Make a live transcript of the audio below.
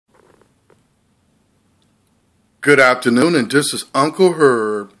Good afternoon, and this is Uncle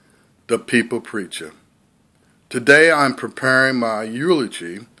Herb, the People Preacher. Today I'm preparing my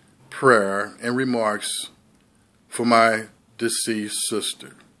eulogy, prayer, and remarks for my deceased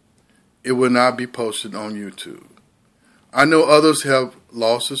sister. It will not be posted on YouTube. I know others have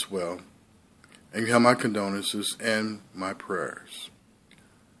lost as well, and you have my condolences and my prayers.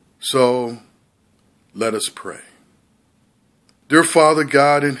 So, let us pray. Dear Father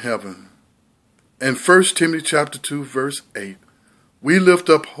God in heaven, in 1 Timothy chapter 2, verse 8, we lift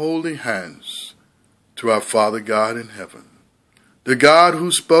up holy hands to our Father God in heaven, the God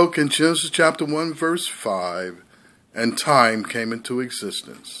who spoke in Genesis chapter 1, verse 5, and time came into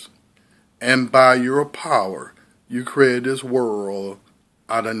existence. And by your power, you created this world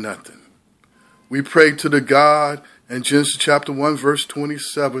out of nothing. We pray to the God in Genesis chapter 1, verse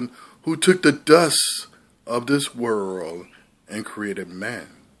 27, who took the dust of this world and created man.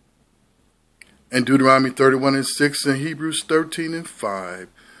 In Deuteronomy 31 and 6 and Hebrews 13 and 5,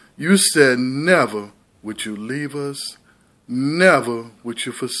 you said, never would you leave us, never would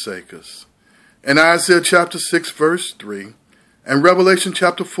you forsake us. In Isaiah chapter 6 verse 3 and Revelation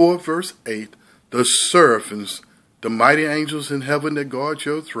chapter 4 verse 8, the seraphims, the mighty angels in heaven that guard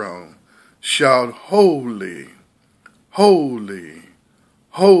your throne, shout, holy, holy,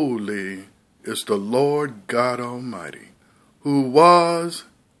 holy is the Lord God Almighty, who was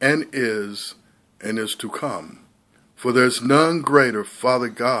and is to come. For there's none greater, Father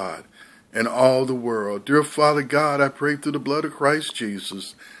God, in all the world. Dear Father God, I pray through the blood of Christ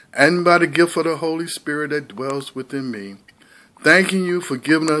Jesus and by the gift of the Holy Spirit that dwells within me, thanking you for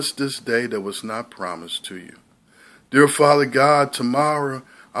giving us this day that was not promised to you. Dear Father God, tomorrow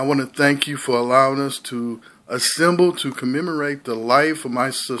I want to thank you for allowing us to assemble to commemorate the life of my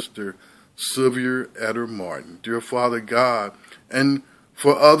sister, Sylvia Eder Martin. Dear Father God, and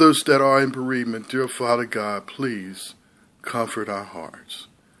for others that are in bereavement, dear Father God, please comfort our hearts.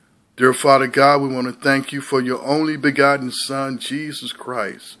 Dear Father God, we want to thank you for your only begotten Son, Jesus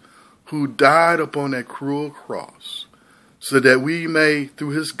Christ, who died upon that cruel cross, so that we may,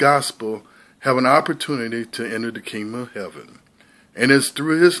 through his gospel, have an opportunity to enter the kingdom of heaven. And it's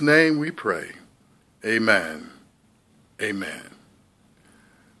through his name we pray. Amen. Amen.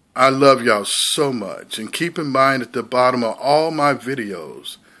 I love y'all so much, and keep in mind at the bottom of all my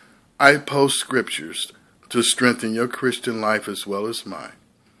videos, I post scriptures to strengthen your Christian life as well as mine.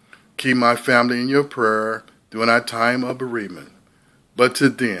 Keep my family in your prayer during our time of bereavement. But to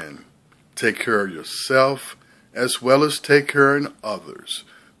then, take care of yourself as well as take care of others,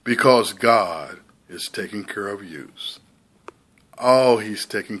 because God is taking care of you. Oh, he's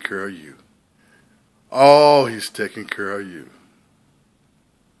taking care of you. Oh, he's taking care of you.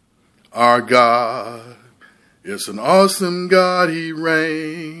 Our God is an awesome God. He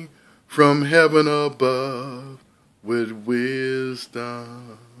reigns from heaven above with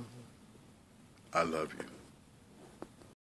wisdom. I love you.